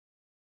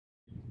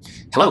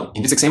Hello,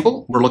 in this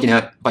example, we're looking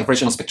at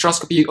vibrational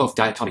spectroscopy of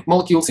diatomic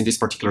molecules, in this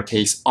particular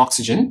case,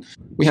 oxygen.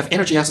 We have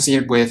energy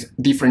associated with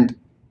different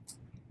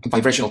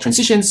vibrational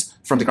transitions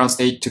from the ground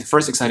state to the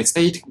first excited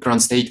state,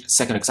 ground state,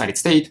 second excited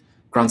state,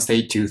 ground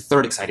state to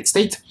third excited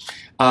state.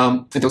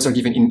 And those are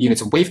given in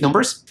units of wave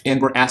numbers, and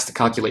we're asked to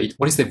calculate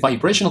what is the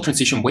vibrational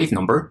transition wave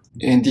number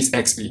in this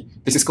XV.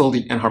 This is called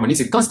the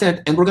Anharmonicity constant,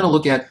 and we're going to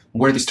look at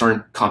where this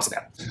term comes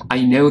at.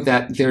 I know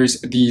that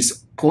there's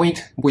this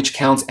point which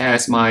counts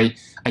as my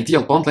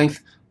ideal bond length,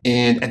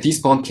 and this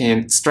bond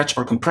can stretch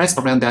or compress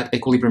around that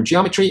equilibrium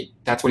geometry.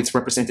 That's what it's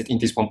represented in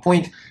this one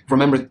point.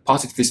 Remember,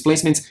 positive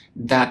displacements,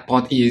 that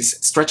bond is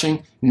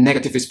stretching.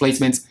 Negative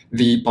displacements,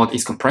 the bond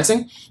is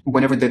compressing.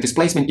 Whenever the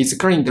displacement is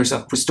occurring, there's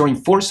a restoring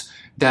force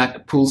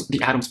that pulls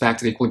the atoms back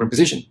to the equilibrium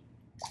position.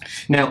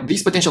 Now,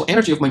 this potential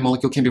energy of my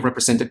molecule can be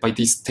represented by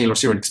this Taylor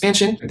series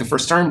expansion. The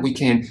first term, we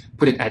can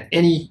put it at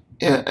any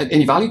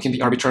value, can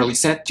be arbitrarily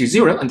set to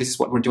 0, and this is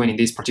what we're doing in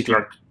this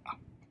particular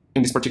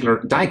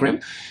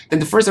diagram. Then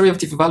the first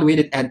derivative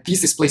evaluated at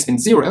this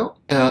displacement 0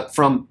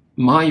 from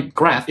my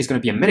graph is going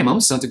to be a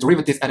minimum, so the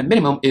derivative at a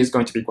minimum is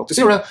going to be equal to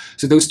 0.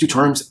 So those two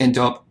terms end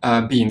up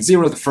being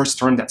 0. The first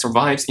term that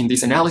survives in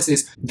this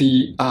analysis,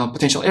 the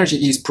potential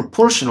energy is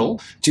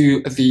proportional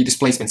to the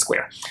displacement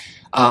square.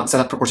 So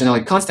that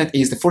proportionality constant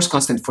is the force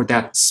constant for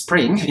that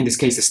spring, in this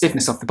case the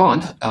stiffness of the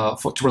bond,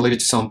 to relate it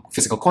to some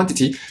physical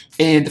quantity,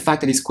 and the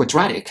fact that it's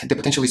quadratic, the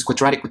potential is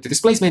quadratic with the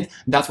displacement,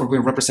 that's what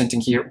we're representing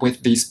here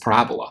with this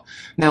parabola.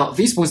 Now,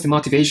 this was the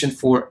motivation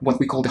for what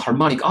we call the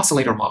harmonic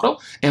oscillator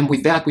model, and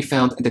with that we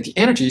found that the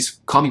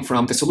energies coming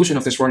from the solution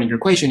of the Schrodinger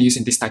equation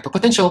using this type of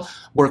potential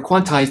were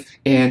quantized,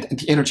 and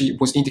the energy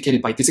was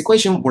indicated by this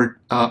equation where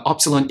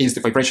epsilon is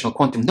the vibrational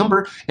quantum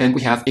number, and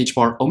we have h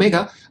bar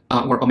omega,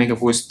 where omega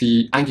was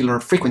the angular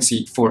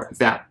frequency for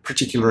that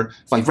particular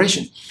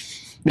vibration.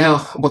 Now,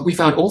 what we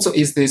found also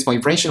is these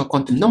vibrational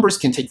quantum numbers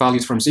can take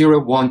values from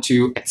 0, 1,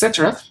 2,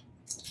 etc.,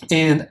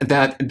 and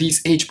that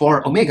this h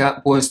bar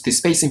omega was the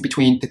spacing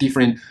between the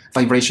different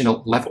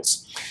vibrational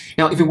levels.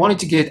 Now, if we wanted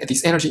to get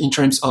this energy in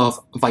terms of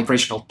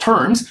vibrational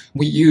terms,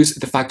 we use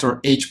the factor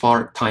h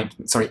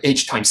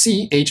times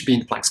c, h being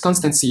the Planck's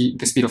constant, c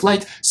the speed of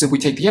light. So we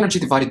take the energy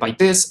divided by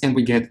this, and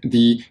we get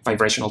the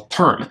vibrational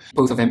term.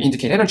 Both of them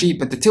indicate energy,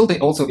 but the tilde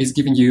also is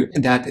giving you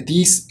that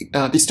this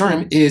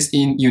term is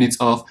in units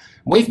of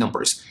wave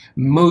numbers,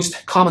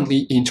 most commonly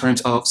in terms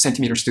of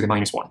centimeters to the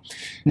 -1.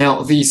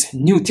 Now, this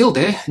nu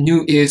tilde,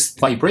 nu is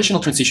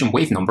vibrational transition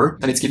wave number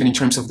that it's given in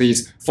terms of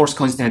this force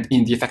constant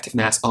in the effective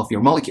mass of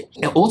your molecule.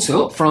 Now,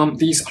 also from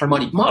this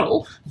harmonic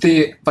model,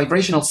 the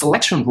vibrational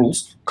selection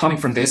rules coming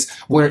from this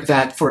were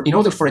that in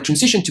order for a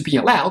transition to be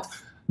allowed,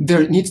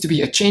 there needs to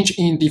be a change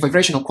in the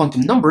vibrational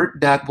quantum number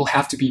that will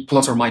have to be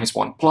plus or minus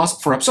 1,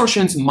 plus for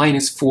absorptions,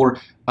 minus for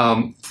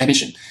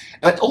emission.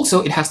 But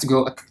also it has to go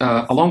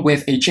along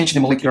with a change in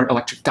the molecular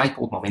electric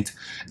dipole moment.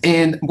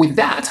 And with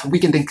that, we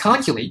can then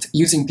calculate,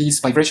 using this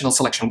vibrational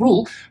selection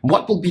rule,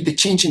 what will be the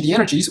change in the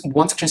energies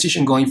once a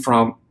transition going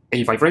from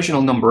a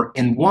vibrational number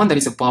and one that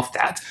is above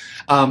that,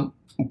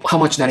 how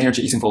much that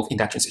energy is involved in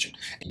that transition.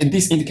 And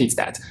this indicates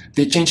that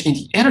the change in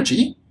the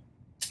energy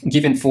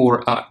given for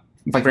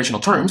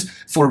vibrational terms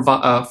for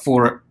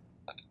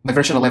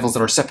vibrational levels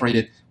that are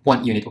separated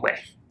 1 unit away.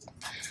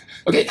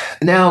 Okay,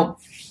 now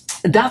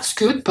that's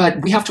good, but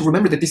we have to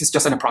remember that this is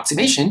just an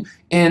approximation,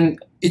 and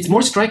it's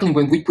more striking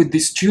when we put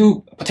these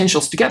two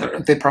potentials together,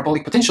 the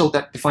parabolic potential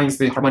that defines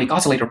the harmonic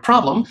oscillator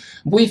problem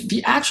with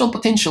the actual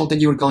potential that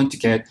you're going to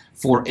get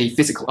for a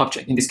physical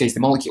object, in this case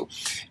the molecule.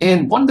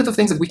 And one of the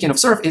things that we can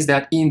observe is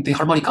that in the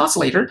harmonic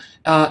oscillator,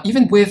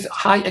 even with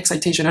high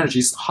excitation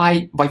energies,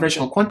 high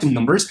vibrational quantum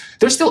numbers,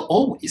 there's still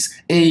always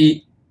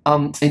an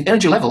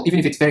energy level, even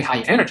if it's very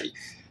high energy.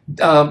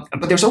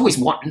 But there's always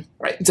one,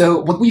 right? So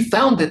what we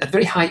found that at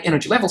very high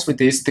energy levels for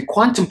this, the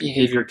quantum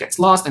behavior gets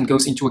lost and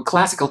goes into a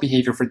classical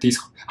behavior for this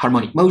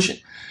harmonic motion.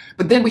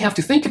 But then we have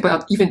to think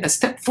about even a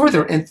step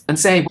further and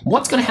say,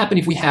 what's going to happen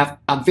if we have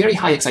a very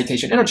high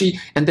excitation energy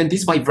and then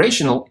this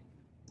vibrational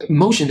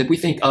motion that we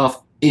think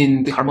of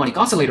in the harmonic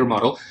oscillator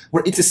model,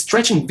 where it's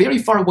stretching very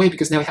far away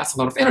because now it has a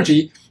lot of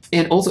energy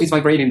and also is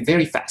vibrating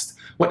very fast.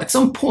 Well, at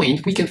some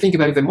point, we can think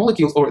about if the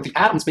molecules or the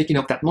atoms making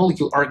up that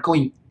molecule are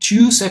going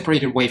too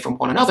separated away from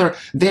one another,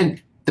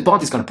 then the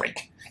bond is going to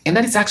break. And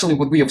that is actually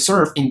what we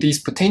observe in this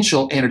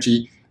potential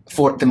energy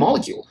for the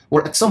molecule,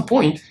 where at some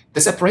point,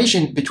 the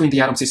separation between the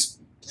atoms is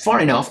far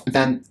enough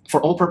that for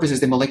all purposes,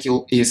 the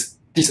molecule is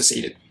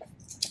dissociated.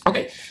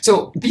 Okay,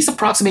 so this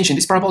approximation,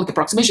 this parabolic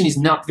approximation is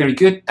not very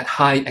good at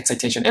high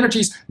excitation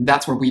energies.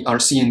 That's where we are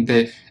seeing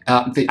the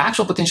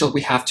actual potential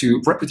we have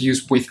to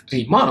reproduce with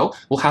a model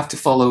will have to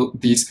follow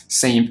this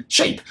same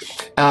shape.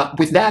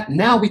 With that,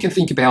 now we can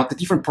think about the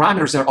different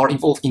parameters that are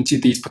involved into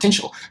this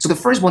potential. So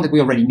the first one that we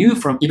already knew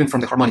even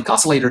from the harmonic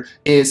oscillator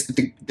is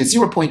the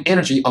 0-point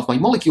energy of my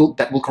molecule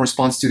that will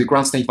correspond to the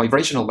ground state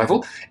vibrational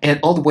level and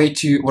all the way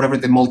to whatever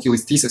the molecule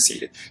is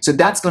dissociated. So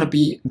that's going to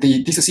be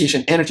the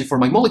dissociation energy for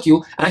my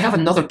molecule, and I have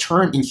another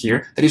term in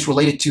here that is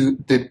related to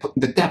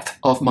the depth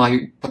of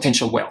my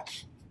potential well.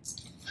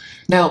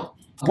 Now,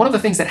 one of the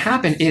things that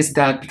happen is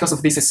that because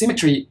of this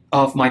asymmetry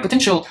of my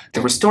potential,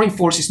 the restoring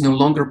force is no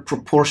longer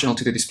proportional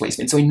to the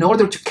displacement. So in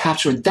order to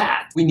capture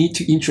that, we need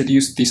to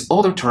introduce this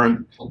other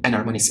term,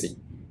 anharmonicity.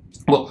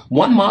 Well,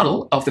 one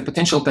model of the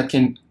potential that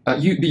can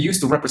be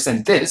used to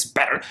represent this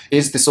better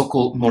is the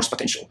so-called Morse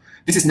potential.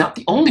 This is not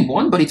the only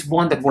one, but it's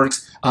one that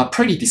works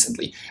pretty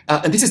decently.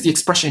 And this is the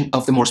expression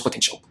of the Morse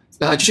potential.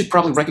 You should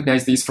probably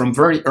recognize this from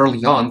very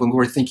early on when we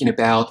were thinking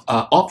about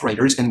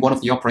operators, and one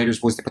of the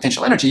operators was the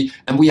potential energy,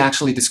 and we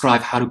actually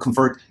described how to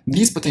convert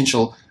this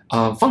potential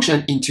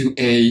function into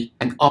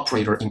an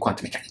operator in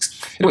quantum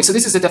mechanics. Anyway, so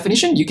this is the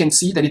definition. You can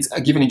see that it's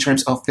given in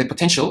terms of the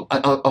potential,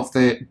 of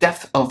the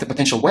depth of the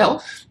potential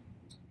well,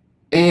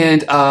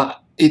 and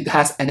it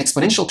has an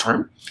exponential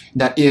term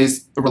that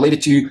is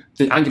related to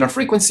the angular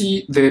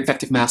frequency, the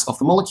effective mass of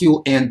the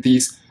molecule, and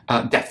this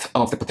depth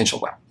of the potential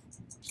well.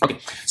 Okay,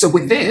 so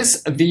with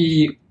this,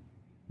 the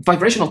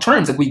vibrational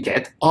terms that we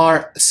get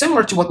are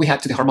similar to what we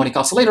had to the harmonic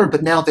oscillator,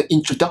 but now the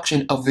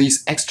introduction of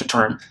this extra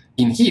term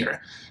in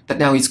here, that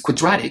now is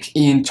quadratic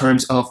in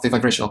terms of the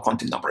vibrational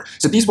quantum number.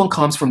 So this one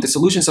comes from the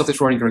solutions of the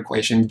Schrodinger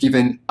equation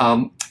given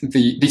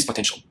this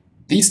potential.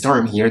 This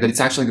term here, that it's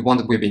actually the one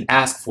that we've been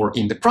asked for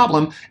in the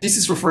problem, this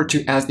is referred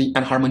to as the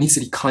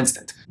anharmonicity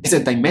constant. It's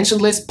a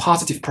dimensionless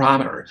positive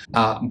parameter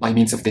by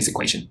means of this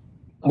equation.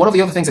 One of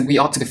the other things that we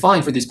ought to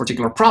define for this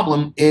particular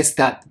problem is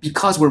that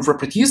because we're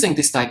reproducing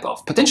this type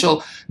of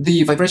potential,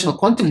 the vibrational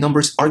quantum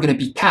numbers are going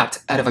to be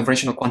capped at a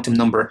vibrational quantum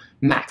number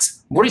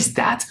max. What is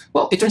that?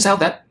 Well, it turns out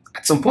that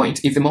at some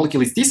point, if the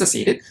molecule is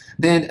dissociated,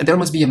 then there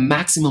must be a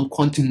maximum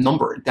quantum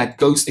number that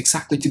goes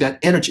exactly to that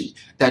energy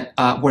that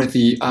where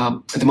the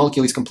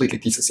molecule is completely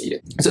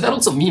dissociated. So that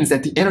also means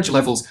that the energy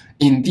levels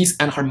in this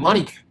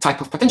anharmonic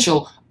type of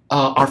potential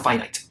are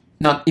finite,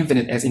 not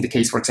infinite as in the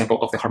case, for example,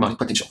 of the harmonic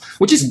potential,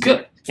 which is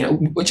good,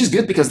 which is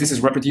good because this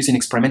is reproducing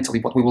experimentally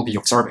what we will be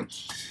observing.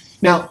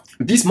 Now,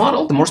 this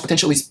model, the Morse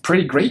potential, is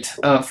pretty great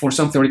for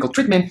some theoretical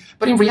treatment,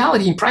 but in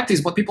reality, in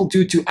practice, what people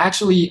do to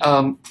actually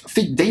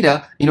fit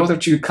data in order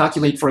to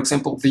calculate, for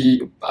example,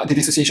 the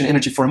dissociation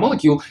energy for a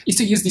molecule is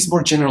to use this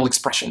more general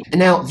expression. And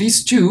now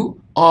these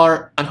two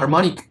are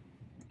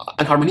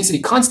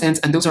anharmonicity constants,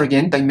 and those are,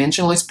 again,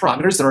 dimensionless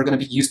parameters that are going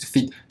to be used to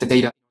fit the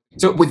data.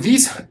 So with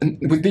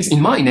this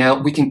in mind now,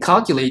 we can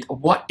calculate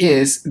what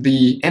is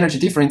the energy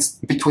difference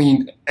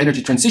between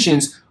energy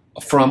transitions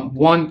from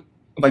one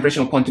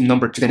vibrational quantum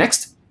number to the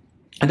next.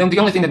 And then the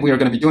only thing that we are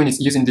going to be doing is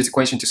using this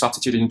equation to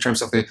substitute it in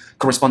terms of the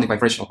corresponding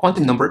vibrational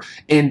quantum number.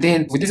 And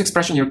then with this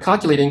expression, you're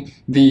calculating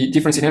the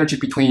difference in energy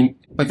between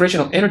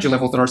vibrational energy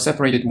levels that are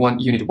separated one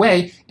unit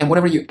away. And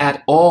whenever you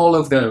add all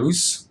of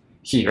those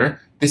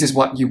here, this is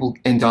what you will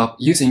end up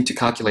using to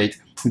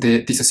calculate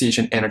the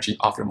dissociation energy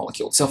of your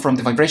molecule. So from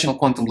the vibrational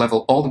quantum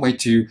level all the way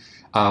to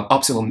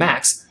epsilon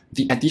max,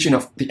 the addition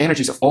of the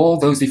energies of all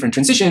those different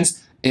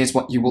transitions is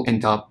what you will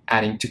end up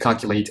adding to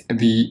calculate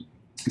the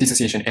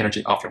dissociation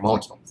energy of your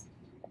molecule.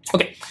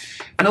 Okay,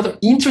 another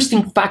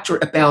interesting factor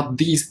about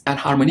this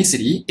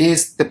anharmonicity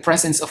is the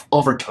presence of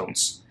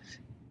overtones.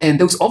 And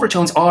those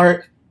overtones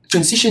are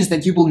transitions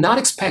that you will not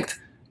expect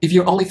if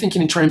you're only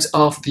thinking in terms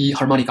of the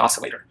harmonic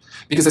oscillator.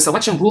 Because the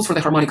selection rules for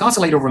the harmonic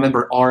oscillator,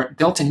 remember, are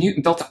delta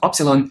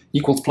epsilon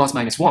equals plus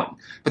minus 1.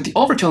 But the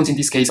overtones in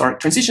this case are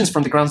transitions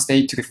from the ground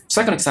state to the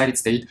second excited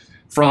state,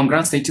 from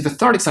ground state to the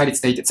third excited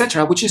state,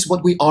 etc., which is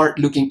what we are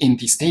looking in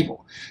this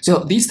table. So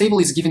this table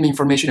is giving me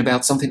information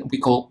about something we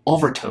call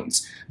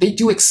overtones. They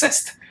do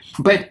exist,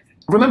 but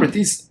remember,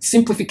 this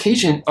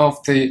simplification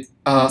of the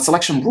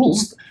selection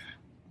rules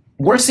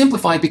were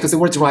simplified because they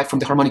were derived from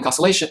the harmonic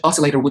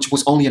oscillator, which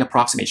was only an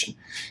approximation.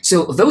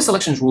 So those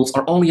selection rules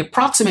are only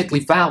approximately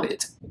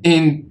valid.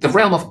 In the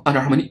realm of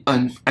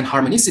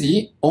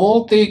anharmonicity,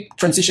 all the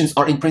transitions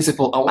are in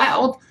principle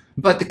allowed,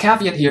 but the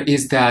caveat here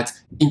is that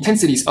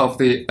intensities of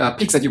the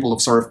peaks that you will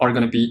observe are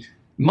going to be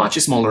much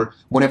smaller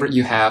whenever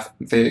you have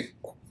the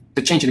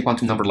change in the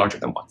quantum number larger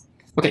than 1.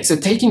 Okay, so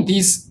taking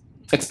these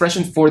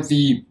expressions for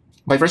the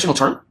vibrational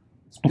term,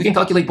 we can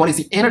calculate what is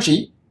the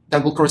energy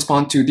that will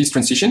correspond to these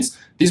transitions.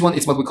 This one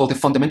is what we call the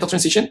fundamental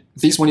transition.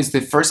 This one is the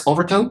first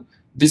overtone.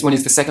 This one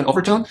is the second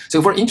overtone. So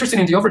if we're interested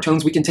in the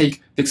overtones, we can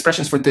take the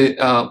expressions for the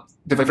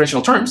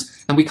vibrational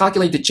terms, and we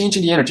calculate the change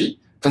in the energy,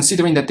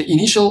 considering that the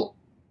initial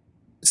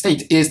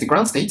state is the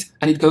ground state,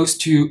 and it goes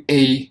to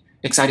a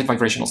excited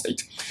vibrational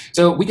state.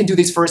 So we can do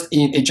this first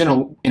in a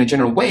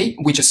general way.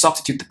 We just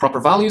substitute the proper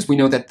values. We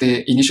know that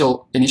the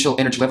initial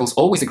energy level is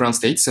always the ground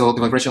state, so the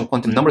vibrational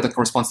quantum number that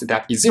corresponds to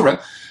that is 0.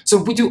 So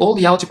we do all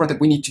the algebra that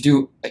we need to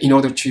do in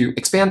order to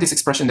expand this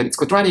expression that it's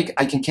quadratic.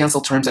 I can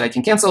cancel terms that I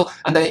can cancel,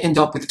 and I end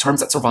up with the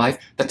terms that survive.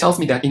 That tells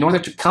me that in order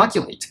to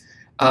calculate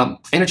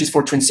energies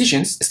for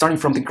transitions starting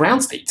from the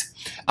ground state,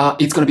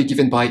 it's going to be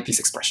given by this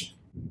expression.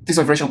 This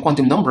vibrational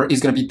quantum number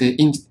is going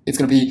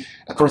to be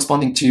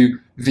corresponding to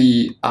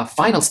the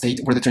final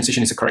state where the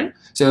transition is occurring.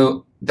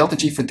 So delta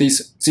G for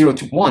this 0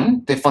 to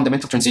 1, the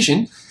fundamental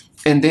transition,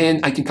 and then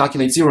I can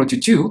calculate 0 to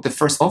 2, the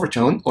first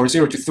overtone, or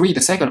 0 to 3,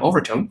 the second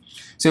overtone.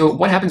 So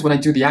what happens when I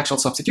do the actual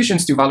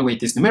substitutions to evaluate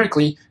this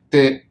numerically?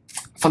 The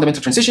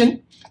fundamental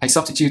transition, I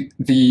substitute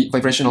the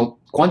vibrational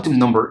quantum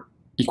number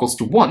equals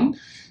to 1.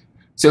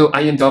 So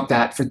I end up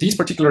that for this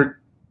particular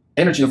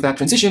energy of that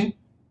transition,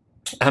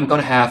 I'm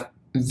going to have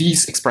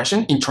this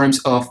expression in terms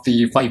of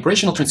the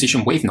vibrational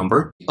transition wave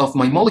number of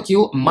my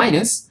molecule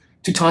minus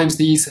 2 times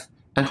this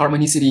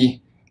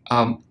anharmonicity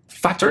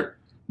factor,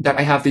 that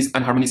I have this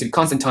anharmonicity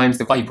constant times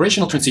the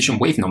vibrational transition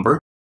wave number,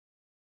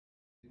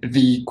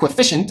 the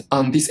coefficient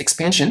on this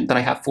expansion that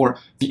I have for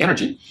the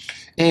energy,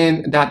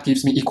 and that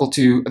gives me equal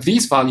to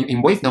this value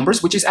in wave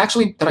numbers, which is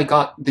actually that I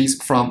got this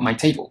from my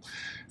table.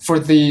 For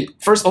the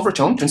first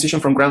overtone, transition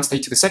from ground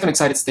state to the second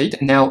excited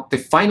state, now the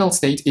final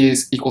state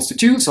is equals to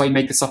 2, so I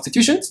make the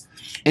substitutions,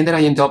 and then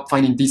I end up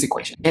finding this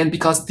equation. And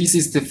because this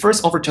is the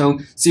first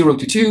overtone, 0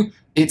 to 2,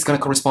 it's going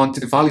to correspond to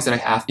the values that I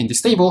have in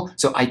this table,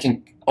 so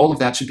all of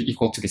that should be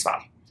equal to this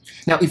value.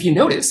 Now, if you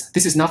notice,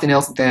 this is nothing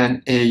else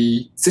than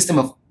a system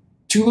of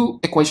 2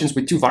 equations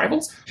with 2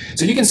 variables,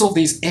 so you can solve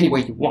these any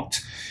way you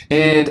want.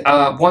 And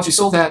once you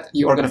solve that,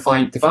 you are going to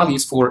find the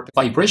values for the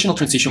vibrational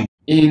transition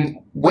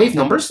in wave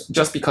numbers,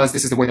 just because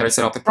this is the way that I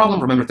set up the problem.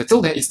 Remember, the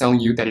tilde is telling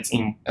you that it's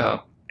in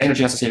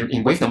energy associated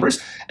in wave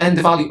numbers, and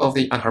the value of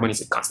the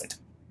anharmonicity constant.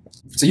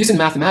 So using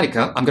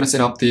Mathematica, I'm going to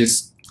set up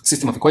this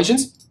system of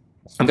equations.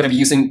 I'm going to be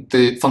using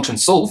the function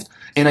solved,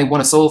 and I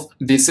want to solve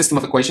this system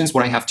of equations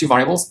where I have 2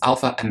 variables,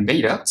 alpha and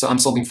beta. So I'm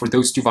solving for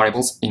those 2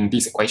 variables in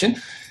this equation.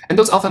 And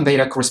those alpha and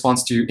beta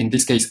corresponds to, in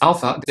this case,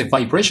 alpha, the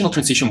vibrational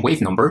transition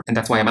wave number, and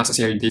that's why I'm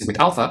associating this with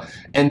alpha.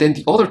 And then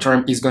the other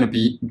term is going to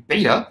be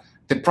beta,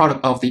 the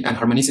product of the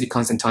anharmonicity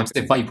constant times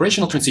the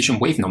vibrational transition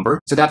wave number.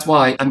 So that's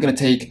why I'm going to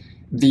take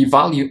the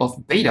value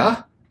of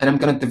beta and I'm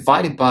going to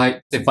divide it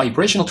by the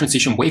vibrational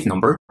transition wave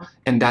number,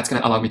 and that's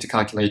going to allow me to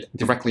calculate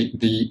directly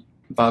the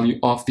value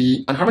of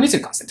the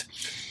anharmonicity constant.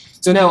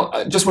 So now,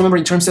 just remember,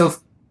 in terms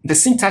of the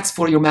syntax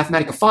for your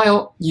Mathematica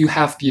file, you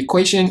have the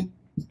equation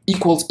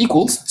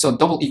equals, so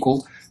double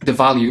equal the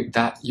value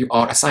that you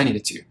are assigning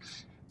it to.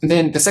 And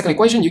then the second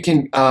equation, you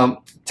can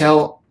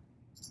tell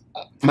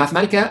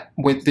Mathematica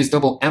with this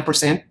double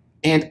ampersand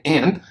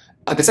and.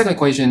 The second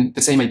equation,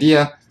 the same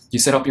idea. You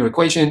set up your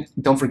equation,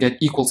 don't forget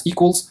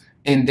equals,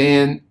 and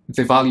then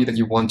the value that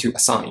you want to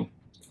assign,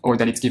 or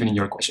that it's given in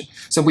your equation.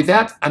 So with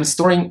that, I'm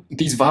storing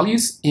these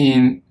values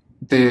in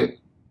the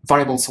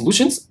variable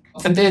solutions.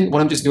 And then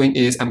what I'm just doing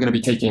is I'm going to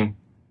be taking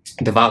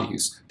the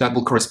values that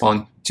will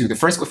correspond to the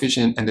first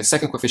coefficient and the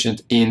second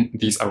coefficient in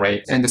this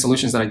array. And the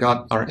solutions that I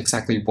got are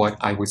exactly what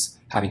I was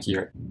having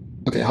here.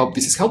 Okay, I hope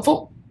this is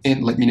helpful,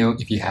 and let me know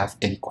if you have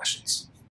any questions.